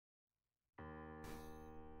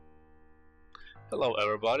Hello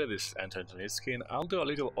everybody, this is Anton Tanitsky, and I'll do a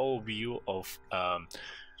little overview of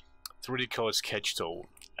 3D Code Sketch tool,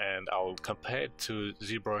 and I'll compare it to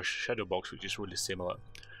Zbrush Shadowbox, which is really similar.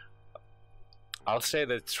 I'll say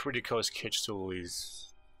that 3D Code Sketch tool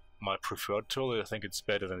is my preferred tool. I think it's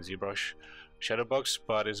better than Zbrush Shadowbox,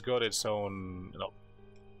 but it's got its own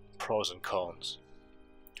pros and cons.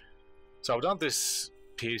 So I've done this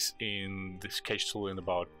piece in the sketch tool in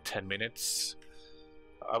about 10 minutes.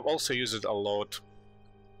 I've also used it a lot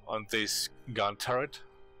on this gun turret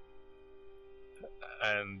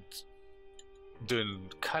and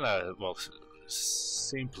doing kind of, well,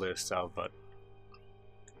 simpler stuff, but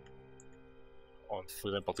on, for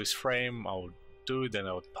example, this frame I would do it, then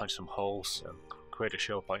I would punch some holes and create a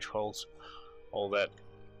shell, punch holes, all that.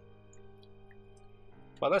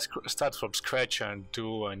 But let's start from scratch and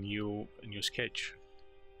do a new sketch.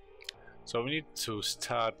 So we need to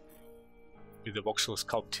start with the voxel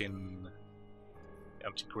sculpting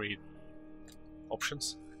empty grid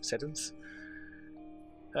options settings,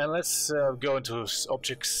 and let's go into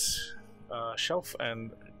objects shelf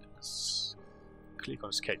and click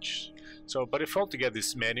on sketch. So by default, to get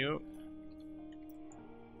this menu, I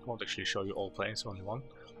won't actually show you all planes, only one.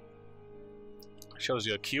 It shows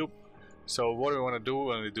you a cube. So what we want to do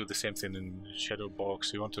when we do the same thing in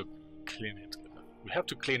Shadowbox, we want to clean it. We have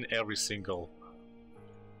to clean every single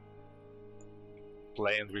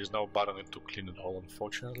plane. There is no button to clean it all,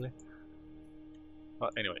 unfortunately.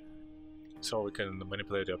 But anyway, so we can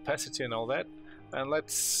manipulate the opacity and all that, and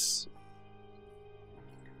let's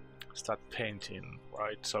start painting.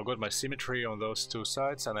 Right, so I've got my symmetry on those two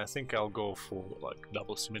sides, and I think I'll go for like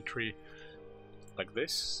double symmetry like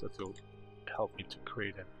this. That will help me to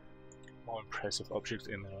create a more impressive object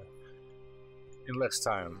in less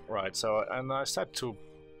time. Right, so and I start to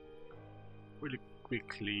really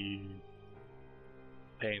quickly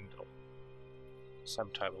paint some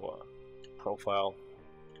type of a profile.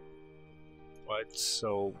 Right,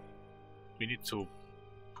 so we need to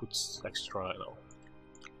put extra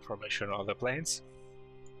information on the planes,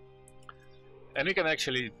 and we can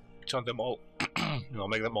actually turn them all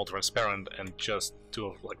make them all transparent and just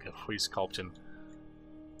do like a free sculpting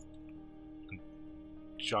and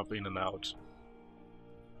jump in and out.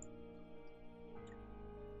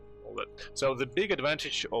 So the big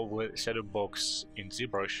advantage of Shadowbox in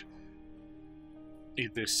ZBrush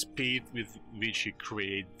is the speed with which you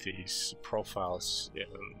create these profiles.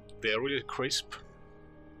 They are really crisp.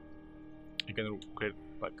 You can create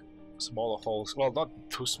like smaller holes, well, not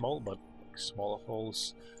too small, but like smaller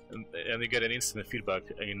holes, and you get an instant feedback.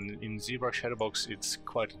 In ZBrush Shadowbox, it's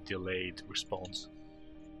quite a delayed response,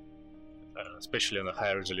 especially on a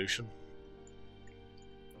higher resolution.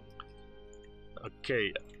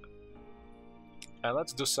 Okay. And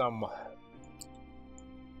let's do some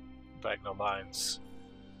diagonal lines.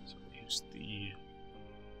 So use the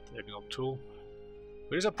diagonal tool.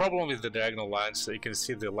 There is a problem with the diagonal lines, so you can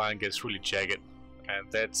see the line gets really jagged,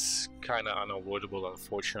 and that's kind of unavoidable,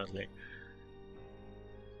 unfortunately.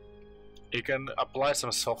 You can apply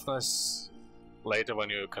some softness later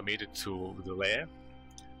when you're committed to the layer,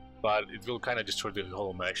 but it will kind of destroy the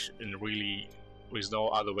whole mesh, and really there's no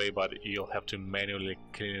other way but you'll have to manually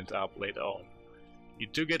clean it up later on. You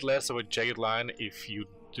do get less of a jagged line if you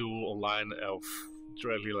do a line of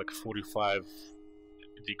directly like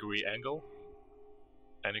 45-degree angle,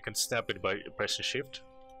 and you can snap it by pressing shift,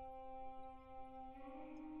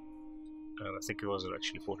 and I think it was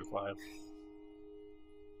actually 45.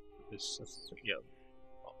 This, yeah,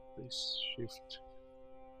 this shift,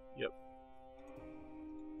 yep,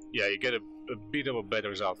 yeah, you get a bit of a better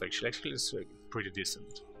result actually. It's pretty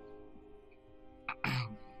decent.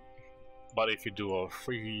 But if you do a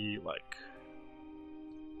free like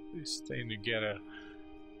this thing, you get a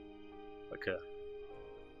like a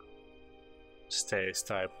stays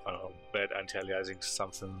type bad anti-aliasing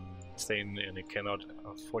something stain, and it cannot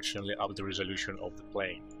unfortunately up the resolution of the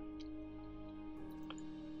plane.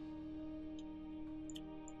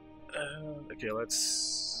 Okay,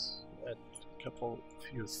 let's add a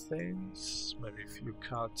few things, maybe a few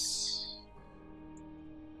cuts.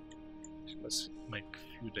 Let's make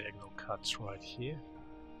a few diagonal cuts right here.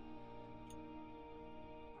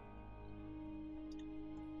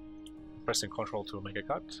 Pressing Ctrl to make a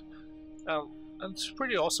cut. And it's a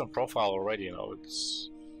pretty awesome profile already, it's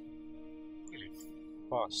really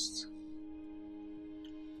fast.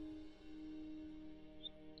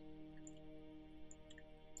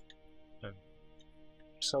 And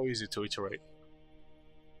so easy to iterate.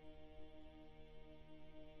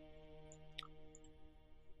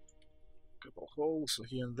 Couple holes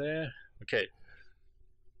here and there. Okay,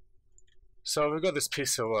 So we got this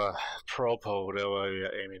piece of prop or whatever we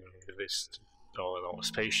are aiming with this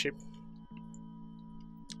spaceship.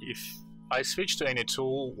 If I switch to any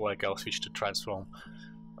tool, like I'll switch to transform,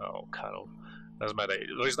 kind of doesn't matter.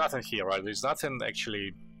 There is nothing here, right? There's nothing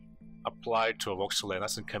actually applied to a voxel layer,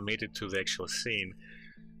 nothing committed to the actual scene.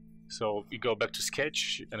 So we go back to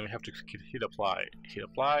sketch and we have to hit apply,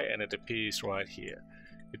 and it appears right here.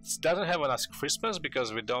 It doesn't have enough crispness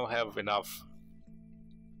because we don't have enough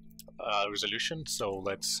resolution. So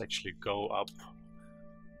let's actually go up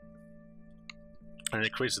and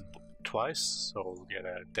increase it twice, so we'll get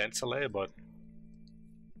a denser layer, but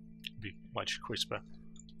be much crisper.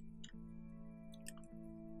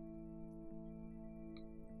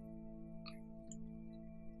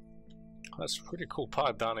 That's a pretty cool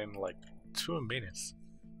part done in like 2 minutes.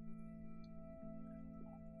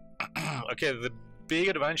 Okay, the big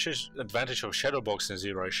advantage of Shadowbox in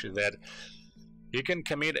Zbrush is that you can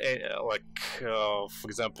commit for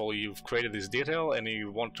example, you've created this detail and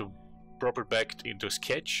you want to drop it back into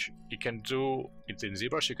Sketch. You can do it in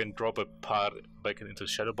Zbrush. You can drop a part back into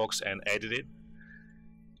Shadowbox and edit it.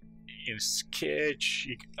 In Sketch,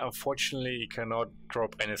 unfortunately, you cannot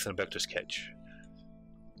drop anything back to Sketch.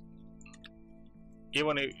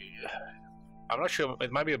 Even if, I'm not sure,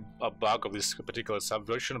 it might be a bug of this particular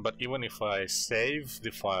subversion, but even if I save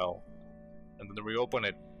the file and then reopen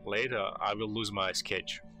it later, I will lose my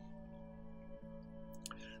Sketch.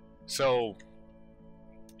 So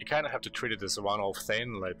you kind of have to treat it as a one-off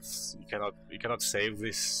thing. Like you cannot save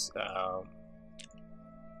this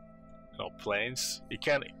planes. You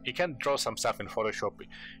can draw some stuff in Photoshop,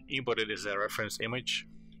 import it as a reference image.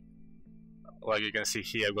 Like you can see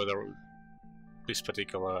here, I've got this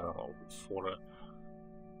particular photo,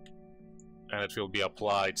 and it will be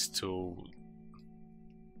applied to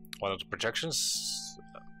one of the projections.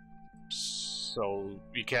 So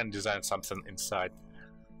you can design something inside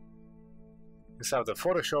the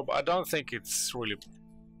Photoshop. I don't think it's really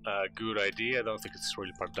a good idea. I don't think it's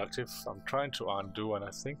really productive. I'm trying to undo and I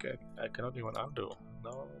think I cannot even undo.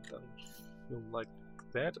 No, it doesn't feel like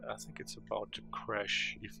that. I think it's about to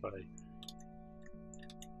crash if I...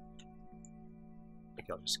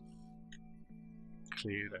 Okay, I'll just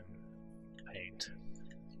clear and paint.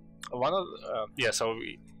 One of yeah, so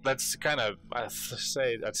that's kind of, I'd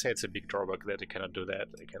say it's a big drawback that you cannot do that.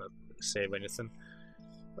 You cannot save anything.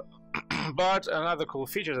 But another cool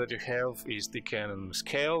feature that you have is you can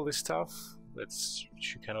scale this stuff. That's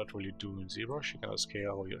which you cannot really do in Zbrush. You cannot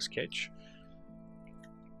scale your sketch.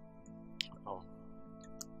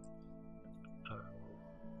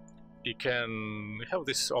 You can have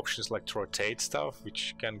these options like to rotate stuff,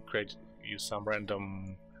 which can create you some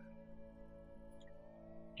random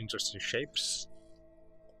interesting shapes.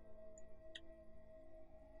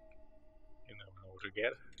 You never know what to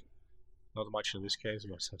get. Not much in this case,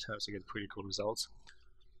 but sometimes you get pretty cool results.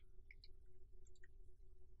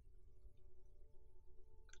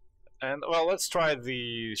 And well, let's try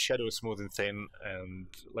the shadow smoothing thing, and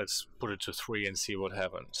let's put it to 3 and see what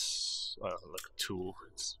happens. Like 2.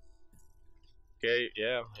 It's okay.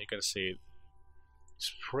 Yeah, you can see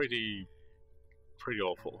it's pretty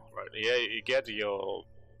awful, right? Yeah, you get your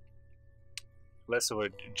less of a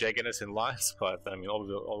jaggedness in lines, but I mean,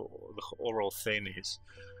 the overall thing is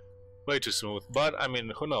way too smooth. But I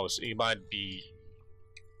mean, who knows? You might be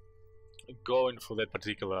going for that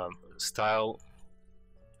particular style.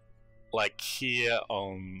 Like here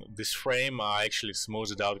on this frame, I actually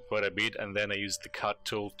smoothed it out quite a bit, and then I used the cut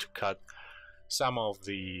tool to cut some of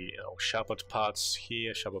the sharper parts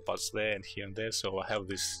here, sharper parts there, and here and there. So I have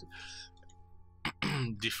this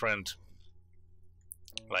different,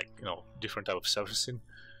 different type of surfacing,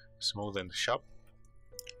 smooth and sharp.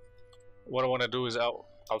 What I want to do is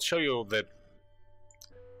I'll show you that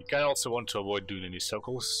you can also want to avoid doing any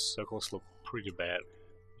circles. Circles look pretty bad.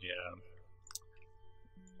 Yeah.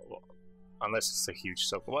 Well, unless it's a huge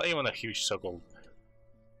circle. Well, even a huge circle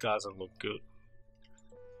doesn't look good.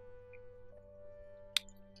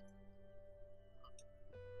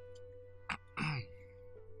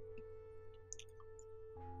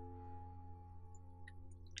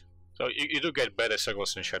 So you do get better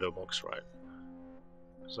circles in Shadowbox, right?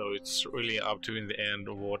 So it's really up to you in the end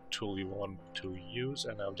what tool you want to use,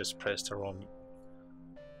 and I've just pressed the wrong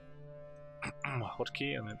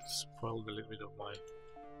hotkey and it spoiled a little bit of my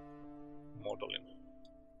modeling.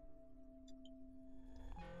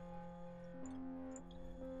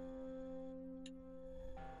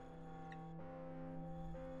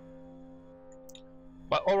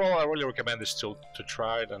 But overall, I really recommend this tool to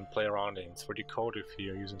try it and play around in 3D Code if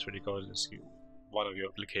you're using 3D Code as one of your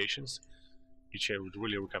applications, which I would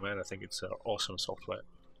really recommend. I think it's an awesome software.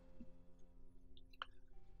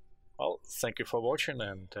 thank you for watching,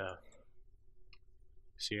 and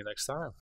see you next time.